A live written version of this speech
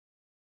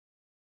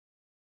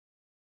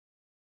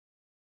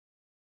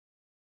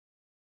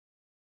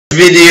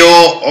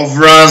Video of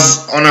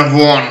Raz on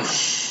F1.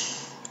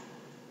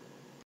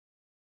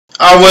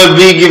 I will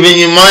be giving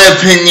you my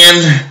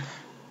opinion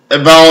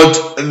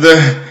about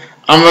the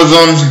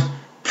Amazon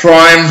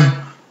Prime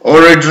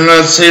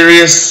original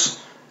series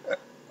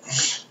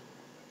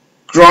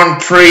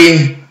Grand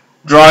Prix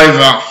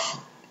Driver.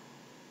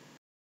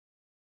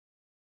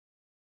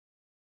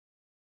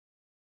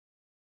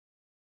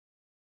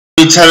 I'll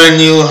be telling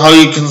you how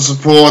you can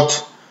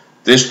support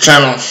this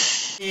channel.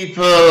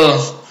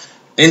 People,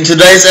 in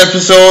today's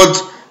episode,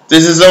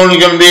 this is only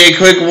going to be a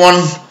quick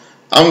one.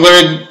 I'm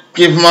going to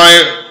give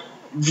my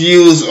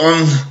views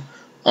on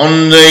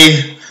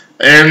the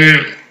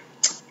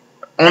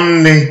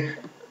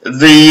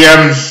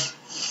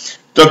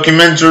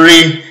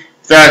documentary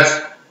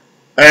that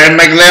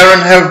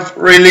Mclaren have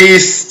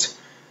released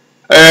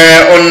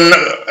on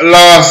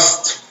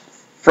last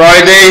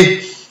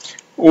Friday,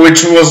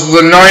 which was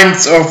the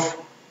 9th of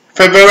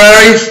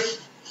February.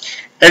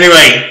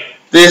 Anyway,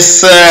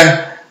 this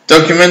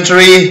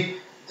documentary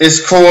is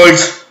called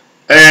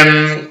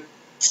the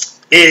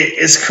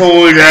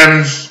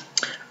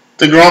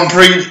Grand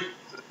Prix.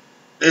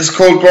 It's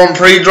called Grand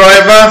Prix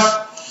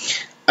Driver,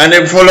 and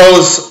it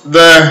follows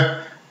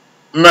the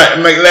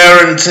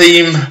McLaren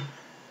team.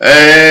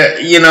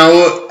 You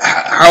know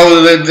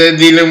how they're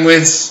dealing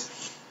with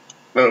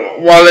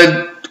while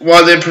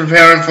they're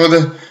preparing for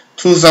the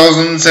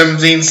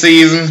 2017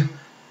 season,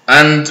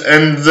 and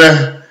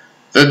the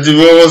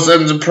divorce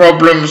and the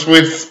problems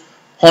with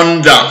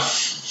Honda.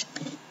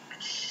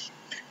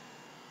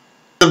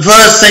 The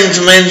first thing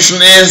to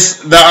mention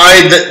is that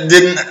I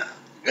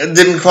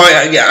didn't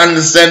quite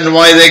understand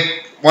why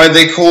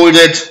they called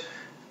it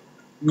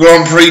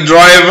Grand Prix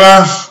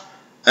Driver,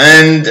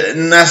 and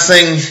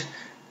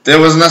there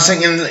was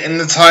nothing in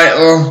the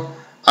title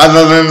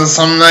other than the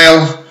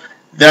thumbnail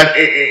that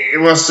it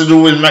was to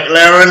do with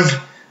McLaren.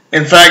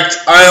 In fact,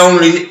 I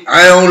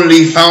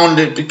only found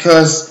it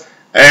because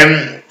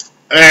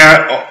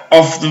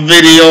of the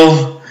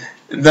video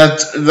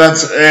that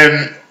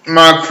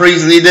Mark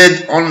Priestley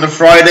did on the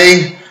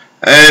Friday.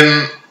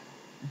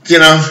 You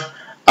know,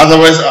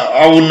 otherwise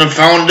I wouldn't have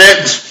found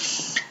it.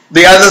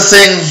 The other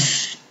thing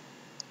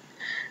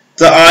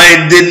that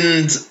I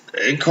didn't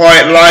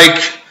quite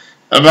like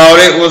about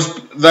it was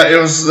that it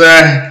was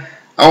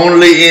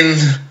only in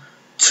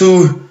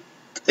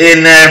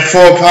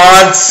 4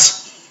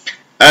 parts,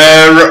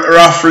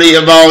 roughly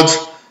about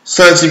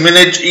 30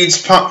 minutes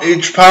each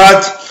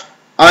part.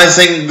 I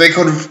think they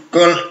could have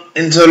gone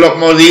into a lot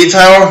more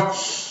detail,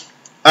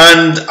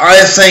 and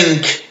I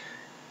think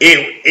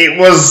it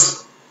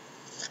was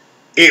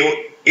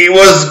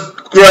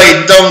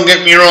great. Don't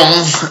get me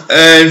wrong.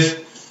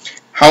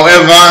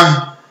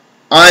 However,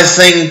 I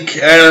think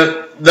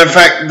the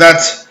fact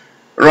that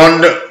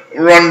Ron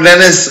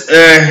Dennis,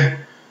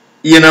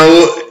 you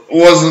know,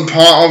 wasn't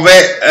part of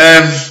it.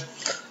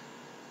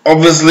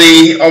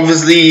 Obviously,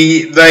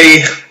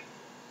 they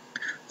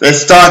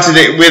started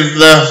it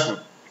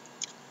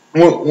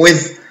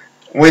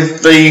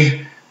with the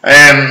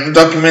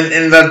document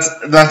in that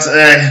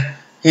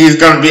he's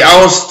going to be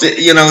ousted.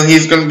 You know,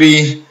 he's going to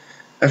be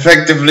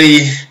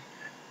effectively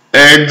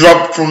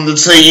dropped from the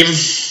team.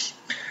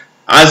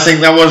 I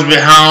think that was a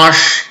bit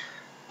harsh,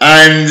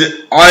 and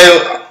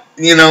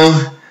you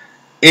know,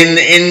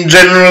 in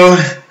general,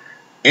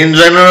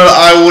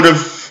 I would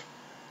have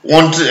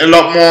wanted a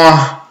lot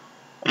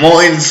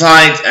more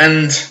insight,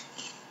 and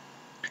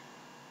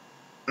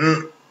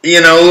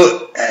you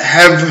know,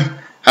 have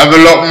a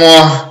lot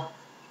more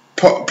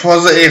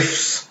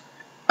positives.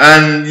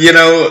 And you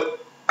know,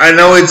 I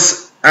know it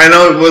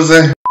was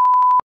a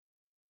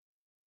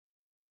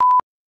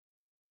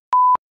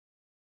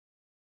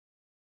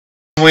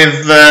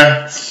with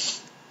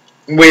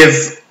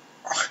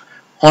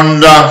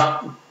Honda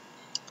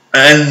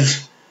and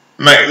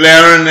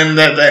McLaren in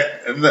that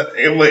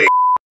it was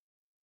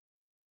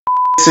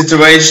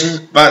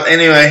situation. But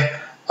anyway,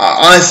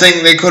 I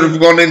think they could have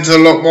gone into a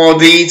lot more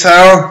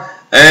detail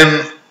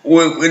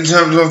in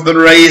terms of the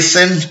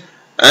racing,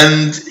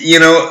 and you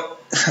know,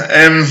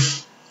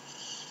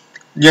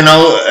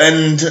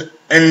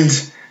 and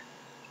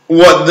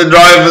what the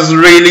drivers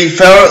really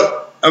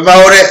felt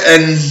about it,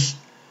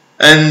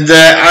 and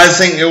I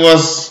think it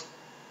was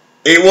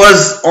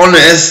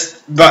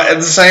honest, but at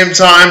the same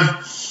time,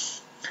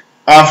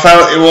 I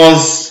felt it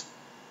was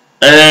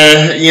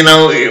you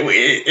know,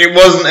 it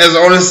wasn't as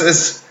honest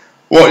as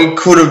what it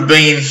could have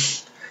been.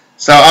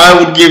 So I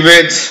would give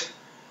it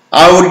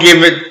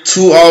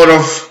 2 out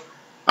of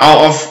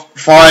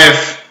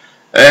 5.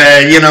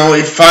 You know,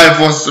 if 5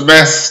 was the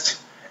best,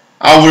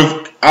 I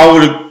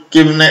would have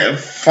given it a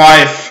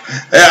 5.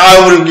 I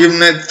would have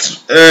given it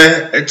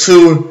a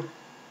 2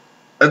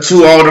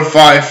 out of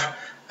 5.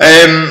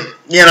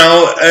 You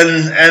know,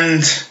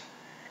 and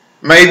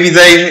maybe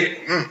they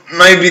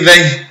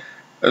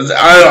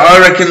I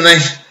reckon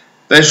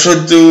they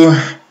should do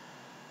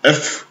a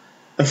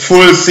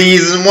full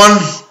season one.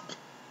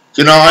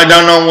 You know, I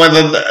don't know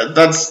whether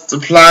that's the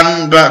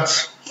plan, but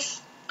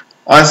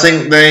I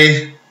think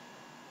they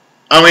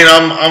I mean,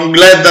 I'm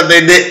glad that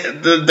they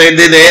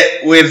did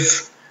it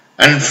with,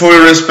 and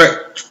full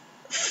respect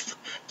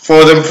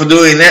for them for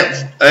doing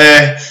it,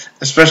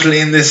 especially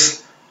in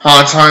this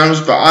hard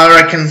times. But I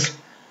reckon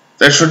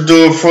they should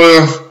do a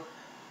full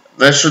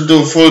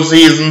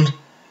season,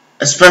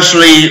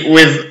 especially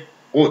with.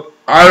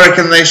 I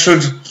reckon they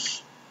should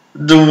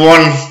do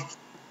one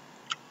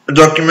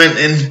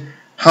documenting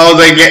how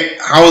they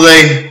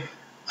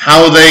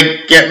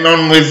getting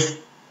on with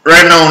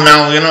Renault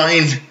now, you know what I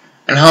mean,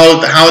 and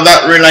how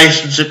that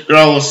relationship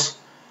grows.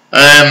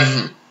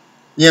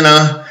 You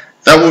know,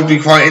 that would be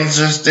quite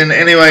interesting.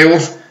 Anyway,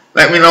 well,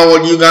 let me know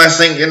what you guys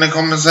think in the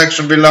comment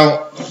section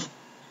below.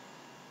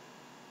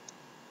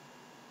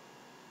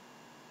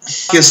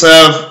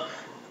 Yourself,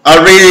 I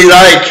really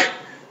like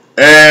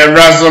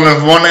Razon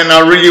have won, and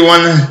I really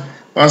want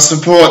to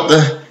support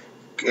the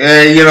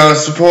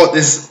support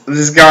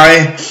this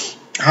guy.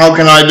 How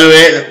can I do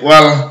it?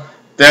 Well,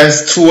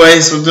 there's two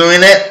ways of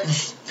doing it.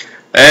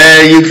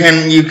 You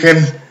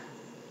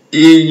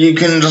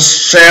can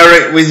just share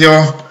it with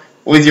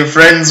your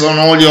friends on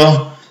all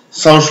your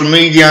social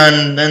media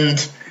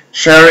and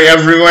share it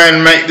everywhere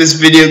and make this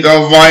video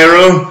go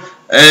viral.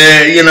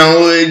 You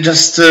know,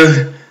 just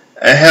to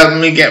help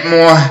me get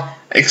more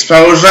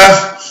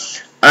exposure.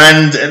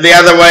 And the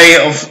other way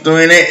of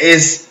doing it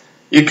is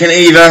you can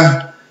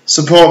either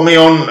support me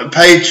on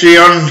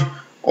Patreon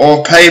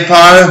or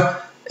PayPal.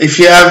 If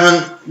you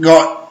haven't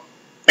got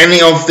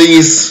any of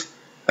these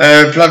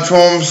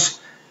platforms,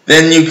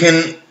 then you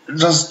can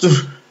just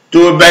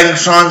do a bank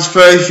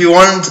transfer if you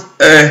want,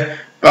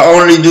 but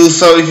only do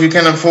so if you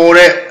can afford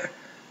it.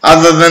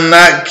 Other than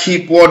that,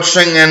 keep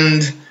watching,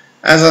 and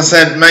as I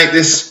said,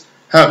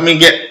 help me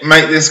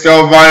make this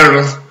go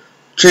viral.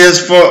 Cheers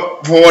for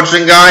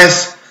watching,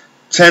 guys.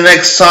 Till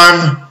next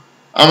time,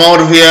 I'm out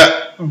of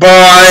here.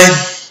 Bye.